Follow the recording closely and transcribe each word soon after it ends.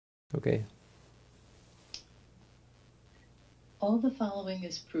Okay. All the following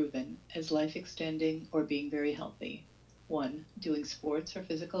is proven as life extending or being very healthy. 1. Doing sports or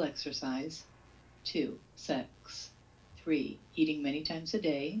physical exercise. 2. Sex. 3. Eating many times a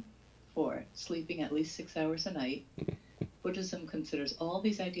day. 4. Sleeping at least 6 hours a night. Buddhism considers all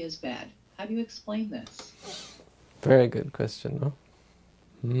these ideas bad. How do you explain this? Very good question, no?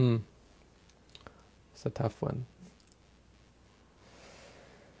 Hmm. It's a tough one.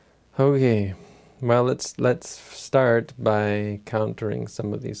 Okay. Well, let's start by countering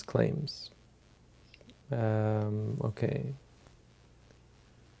some of these claims. Okay.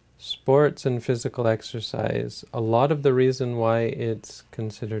 Sports and physical exercise, a lot of the reason why it's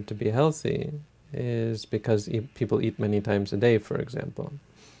considered to be healthy is because people eat many times a day, for example,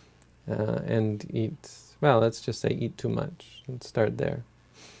 and eat, well, let's just say eat too much. Let's start there.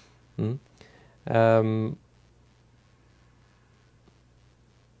 Hmm? Um,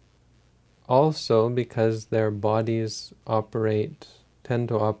 Also because their bodies tend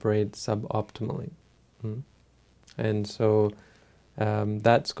to operate suboptimally. Mm. And so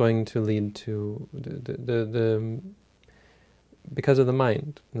that's going to lead to because of the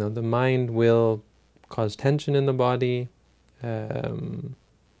mind. The mind will cause tension in the body, um,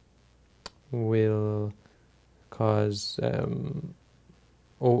 will cause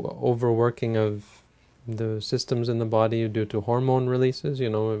overworking of the systems in the body due to hormone releases,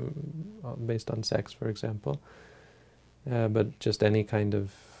 based on sex, for example. But just any kind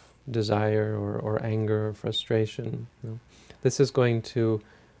of desire or anger or frustration. This is going to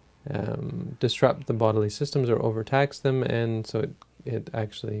disrupt the bodily systems or overtax them, and so it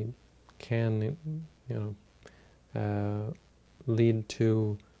actually can, lead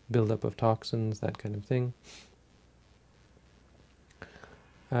to buildup of toxins, that kind of thing.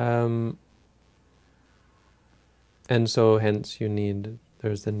 Um, and so hence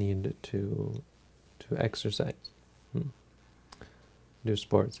there's the need to exercise. Hmm. Do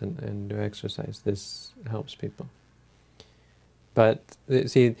sports and do exercise. This helps people. But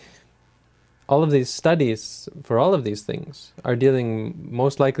see, all of these studies for all of these things are dealing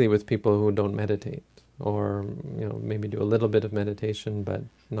most likely with people who don't meditate, or maybe do a little bit of meditation but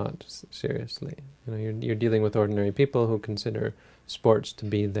not seriously. You're dealing with ordinary people who consider sports to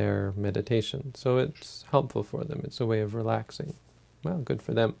be their meditation, so it's helpful for them. It's a way of relaxing. Well, good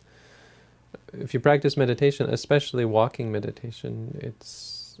for them. If you practice meditation, especially walking meditation,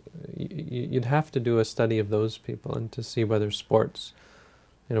 you'd have to do a study of those people and to see whether sports,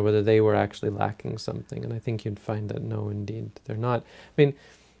 whether they were actually lacking something. And I think you'd find that no, indeed, they're not. I mean,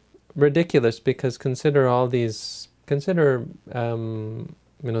 ridiculous, because consider the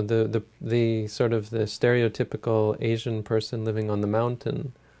sort of the stereotypical Asian person living on the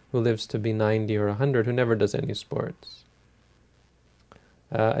mountain who lives to be 90 or 100, who never does any sports.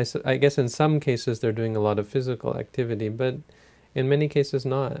 I guess in some cases they're doing a lot of physical activity, but in many cases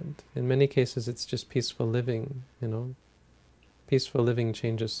not. In many cases it's just peaceful living, Peaceful living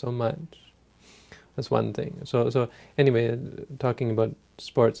changes so much. That's one thing. So anyway, talking about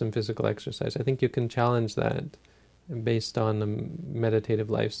sports and physical exercise, I think you can challenge that based on a meditative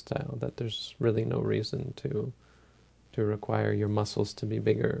lifestyle, that there's really no reason to require your muscles to be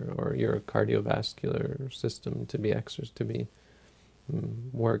bigger or your cardiovascular system to be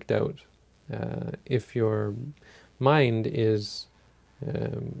worked out. If your mind um,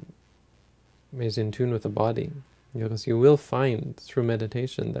 is in tune with the body, because you will find through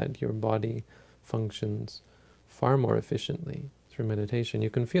meditation that your body functions far more efficiently through meditation. You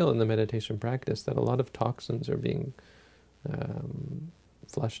can feel in the meditation practice that a lot of toxins are being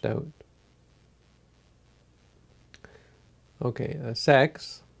flushed out. Okay,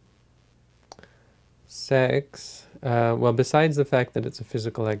 sex. Well, besides the fact that it's a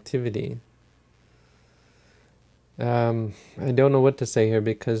physical activity, I don't know what to say here,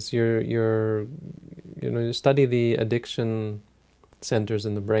 because you study the addiction centers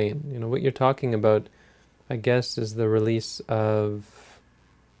in the brain. What you're talking about, I guess, is the release of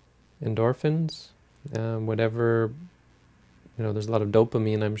endorphins, whatever, there's a lot of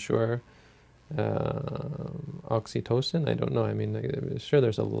dopamine, I'm sure, oxytocin, I don't know, I mean, I'm sure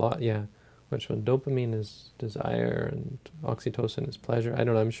there's a lot, yeah, which one, dopamine is desire, and oxytocin is pleasure, I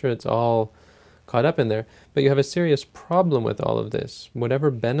don't know, I'm sure it's all caught up in there, but you have a serious problem with all of this.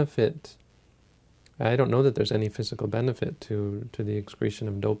 Whatever benefit, I don't know that there's any physical benefit to the excretion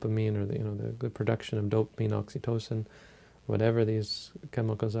of dopamine, or the production of dopamine, oxytocin, whatever these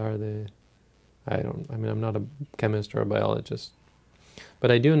chemicals are. I mean, I'm not a chemist or a biologist,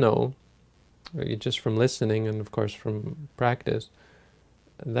 but I do know, just from listening and of course from practice,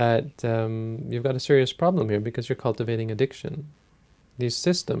 that you've got a serious problem here, because you're cultivating addiction. these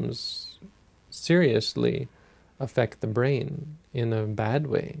systems seriously affect the brain in a bad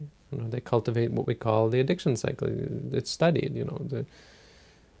way. They cultivate what we call the addiction cycle. It's studied.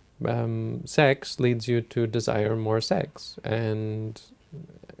 Sex leads you to desire more sex, and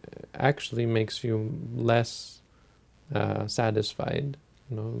actually makes you less satisfied,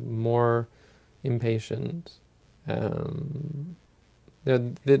 more impatient.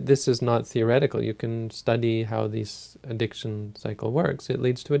 This is not theoretical. You can study how this addiction cycle works. It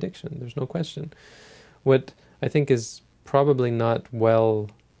leads to addiction. There's no question. What I think is probably not well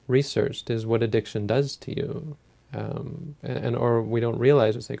researched is what addiction does to you. Or we don't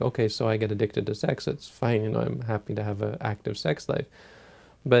realize. It's like, okay, so I get addicted to sex. It's fine. I'm happy to have an active sex life.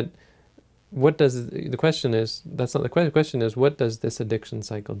 But the question is, that's not the question. The question is, what does this addiction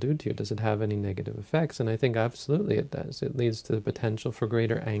cycle do to you? Does it have any negative effects? And I think absolutely it does. It leads to the potential for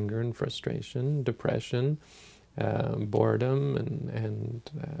greater anger and frustration, depression, boredom, and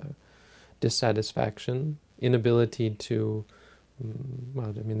dissatisfaction, inability to, well,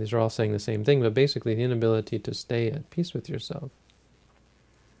 I mean, these are all saying the same thing, but basically the inability to stay at peace with yourself.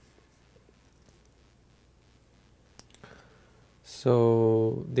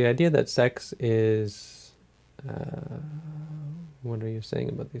 So the idea that sex is, what are you saying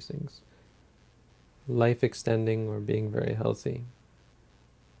about these things? Life extending or being very healthy.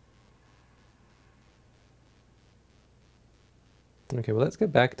 Okay, well, let's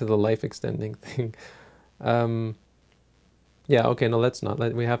get back to the life extending thing. Yeah, okay, no, let's not.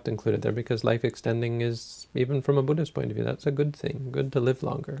 We have to include it there because life extending is, even from a Buddhist point of view, that's a good thing. Good to live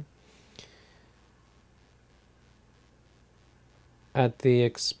longer. At the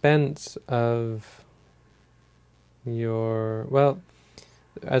expense of your, well,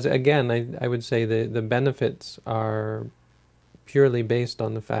 as again, I would say the benefits are purely based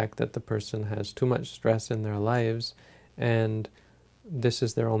on the fact that the person has too much stress in their lives and this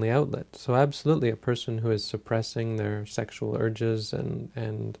is their only outlet. So absolutely, a person who is suppressing their sexual urges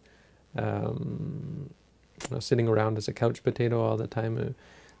and sitting around as a couch potato all the time,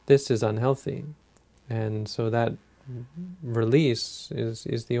 this is unhealthy. And so that release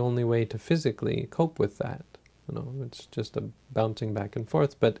is the only way to physically cope with that. It's just a bouncing back and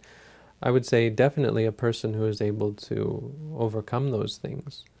forth. But I would say definitely a person who is able to overcome those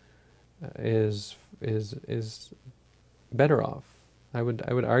things is better off. I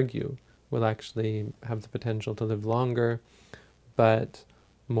would argue will actually have the potential to live longer, but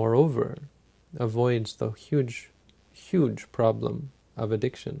moreover avoids the huge problem of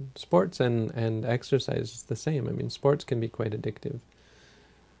addiction. Sports and exercise is the same. I mean, sports can be quite addictive.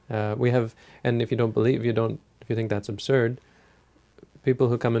 We have, and if you don't believe, if you think that's absurd, people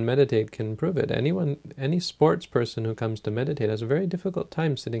who come and meditate can prove it. Any sports person who comes to meditate has a very difficult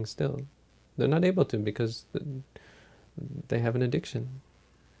time sitting still. They're not able to because they have an addiction.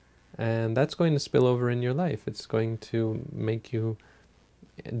 And that's going to spill over in your life. It's going to make you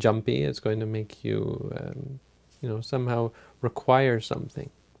jumpy. It's going to make you, somehow require something.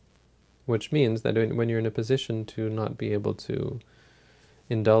 Which means that when you're in a position to not be able to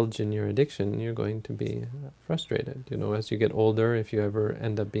indulge in your addiction, you're going to be frustrated. As you get older, if you ever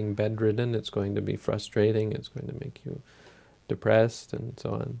end up being bedridden, it's going to be frustrating. It's going to make you depressed and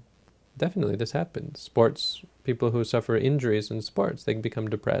so on. Definitely, this happens. Sports, people who suffer injuries in sports, they become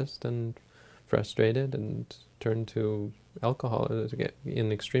depressed and frustrated and turn to alcohol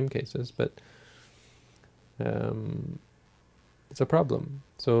in extreme cases, but it's a problem.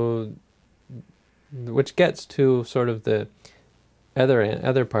 So, which gets to sort of the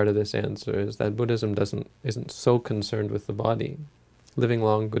other part of this answer is that Buddhism isn't so concerned with the body. Living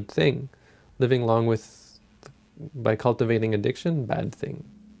long, good thing. Living long by cultivating addiction, bad thing.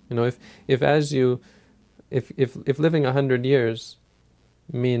 If living 100 years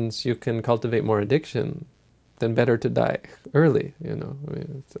means you can cultivate more addiction, then better to die early. I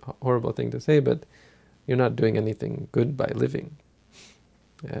mean, it's a horrible thing to say, but you're not doing anything good by living.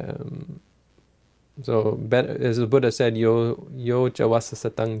 So, as the Buddha said, yo cawasa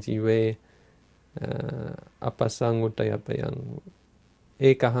satang jive apasang utayapayang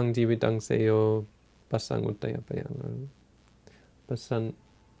ekahang jivitang seyo pasang utayapayang. That's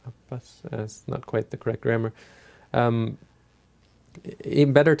not quite the correct grammar. Better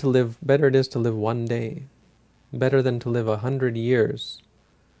it is to live one day, better than to live 100 years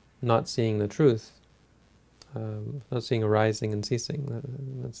not seeing the truth, not seeing arising and ceasing,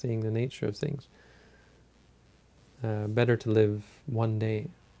 not seeing the nature of things. Better to live one day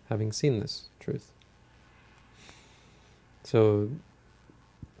having seen this truth. So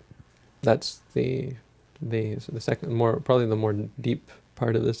that's the second, probably the more deep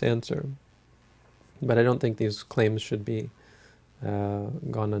part of this answer. But I don't think these claims should be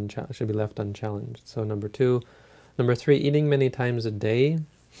should be left unchallenged. So number 2. Number 3, eating many times a day.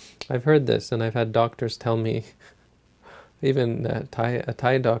 I've heard this, and I've had doctors tell me, even a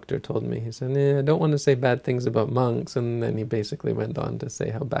Thai doctor told me, he said, I don't want to say bad things about monks, and then he basically went on to say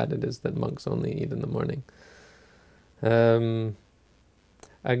how bad it is that monks only eat in the morning.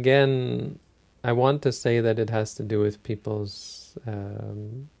 Again, I want to say that it has to do with people's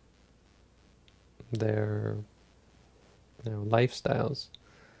their lifestyles,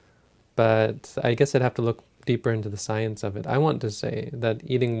 but I guess I'd have to look deeper into the science of it. I want to say that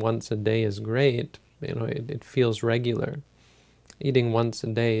eating once a day is great. It feels regular. Eating once a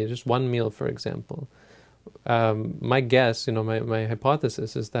day, just one meal, for example. My guess, my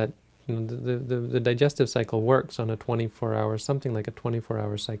hypothesis is that the digestive cycle works on a 24-hour, something like a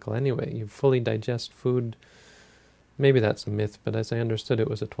 24-hour cycle anyway. You fully digest food. Maybe that's a myth, but as I understood, it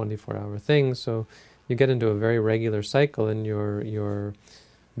was a 24-hour thing. So you get into a very regular cycle, and your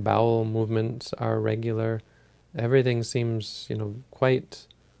bowel movements are regular. Everything seems, quite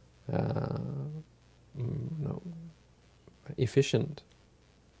efficient,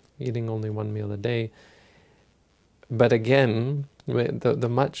 eating only one meal a day. But again, the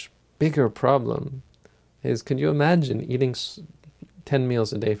much bigger problem is, can you imagine eating 10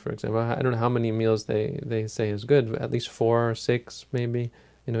 meals a day, for example? I don't know how many meals they say is good, at least 4 or 6 maybe,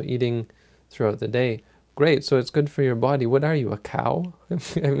 eating throughout the day. Great, so it's good for your body. What are you, a cow?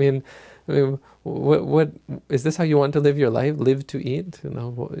 I mean, what is this how you want to live your life? Live to eat?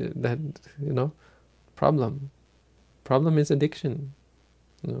 Problem is addiction.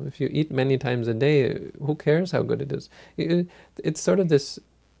 If you eat many times a day, who cares how good it is? It's sort of this,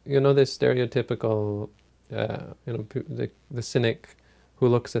 this stereotypical, the cynic who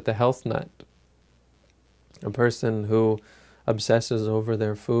looks at the health nut, a person who obsesses over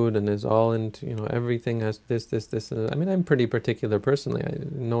their food and is all into, everything has this. I mean, I'm pretty particular personally,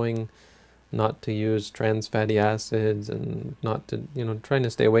 knowing not to use trans fatty acids and not to, trying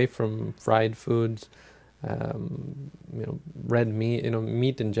to stay away from fried foods, red meat,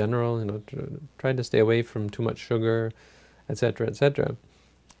 meat in general, try to stay away from too much sugar, etc., etc.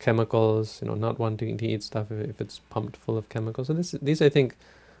 Chemicals, not wanting to eat stuff if it's pumped full of chemicals. So these I think,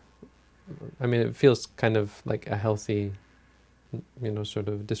 I mean, it feels kind of like a healthy, sort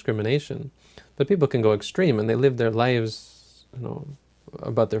of discrimination. But people can go extreme, and they live their lives,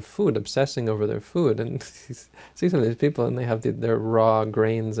 about their food, obsessing over their food. And see some of these people, and they have their raw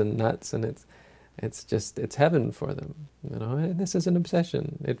grains and nuts, and it's heaven for them. This is an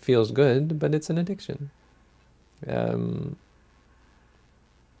obsession. It feels good, but it's an addiction.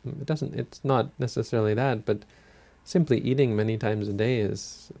 It's not necessarily that, but simply eating many times a day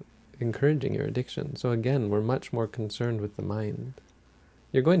is encouraging your addiction. So again, we're much more concerned with the mind.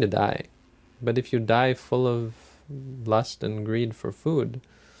 You're going to die, but if you die full of lust and greed for food,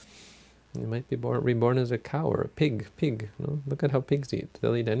 you might be reborn as a cow or a pig. Look at how pigs eat.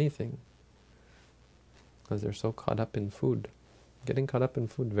 They'll eat anything because they're so caught up in food. Getting caught up in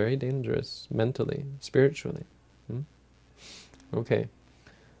food, very dangerous mentally, spiritually. Okay.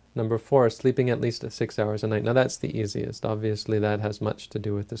 Number 4, sleeping at least 6 hours a night. Now that's the easiest. Obviously that has much to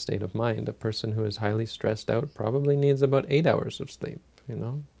do with the state of mind. A person who is highly stressed out probably needs about 8 hours of sleep,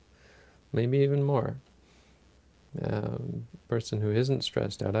 maybe even more. Person who isn't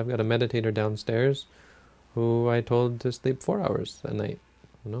stressed out. I've got a meditator downstairs who I told to sleep 4 hours a night.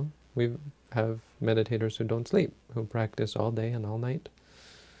 We have meditators who don't sleep, who practice all day and all night.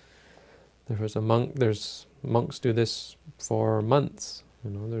 There's monks do this for months.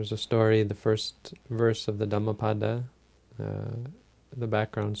 There's a story, the first verse of the Dhammapada, the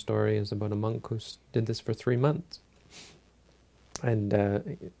background story is about a monk who did this for 3 months. And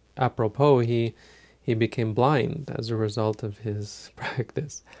apropos, he became blind as a result of his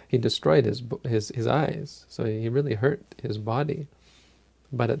practice. He destroyed his eyes, so he really hurt his body.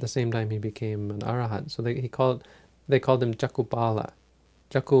 But at the same time, he became an arahant. So they called him Jakupala.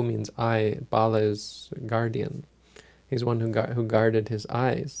 Jaku means eye, Bala is guardian. He's one who guarded his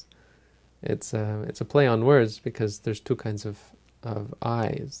eyes. It's a play on words because there's 2 kinds of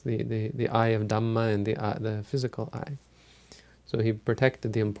eyes: the eye of Dhamma and the physical eye. So he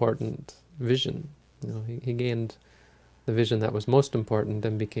protected the important vision. He gained the vision that was most important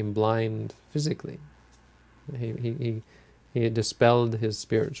and became blind physically. He dispelled his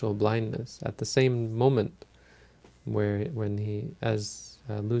spiritual blindness at the same moment when he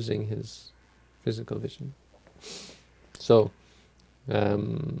losing his physical vision. So,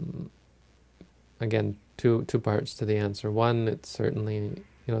 again, two parts to the answer. One, it's certainly,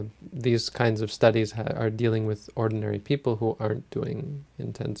 these kinds of studies are dealing with ordinary people who aren't doing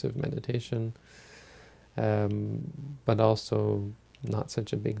intensive meditation. but also not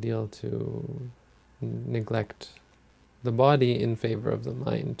such a big deal to neglect the body in favor of the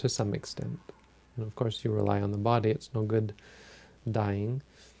mind to some extent. And of course you rely on the body, it's no good dying,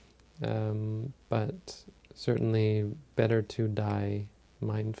 but certainly better to die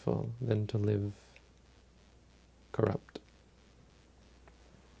mindful than to live corrupt.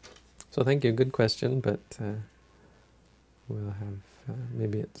 So thank you, good question, but we'll have,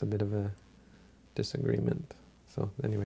 maybe it's a bit of a disagreement. So anyway.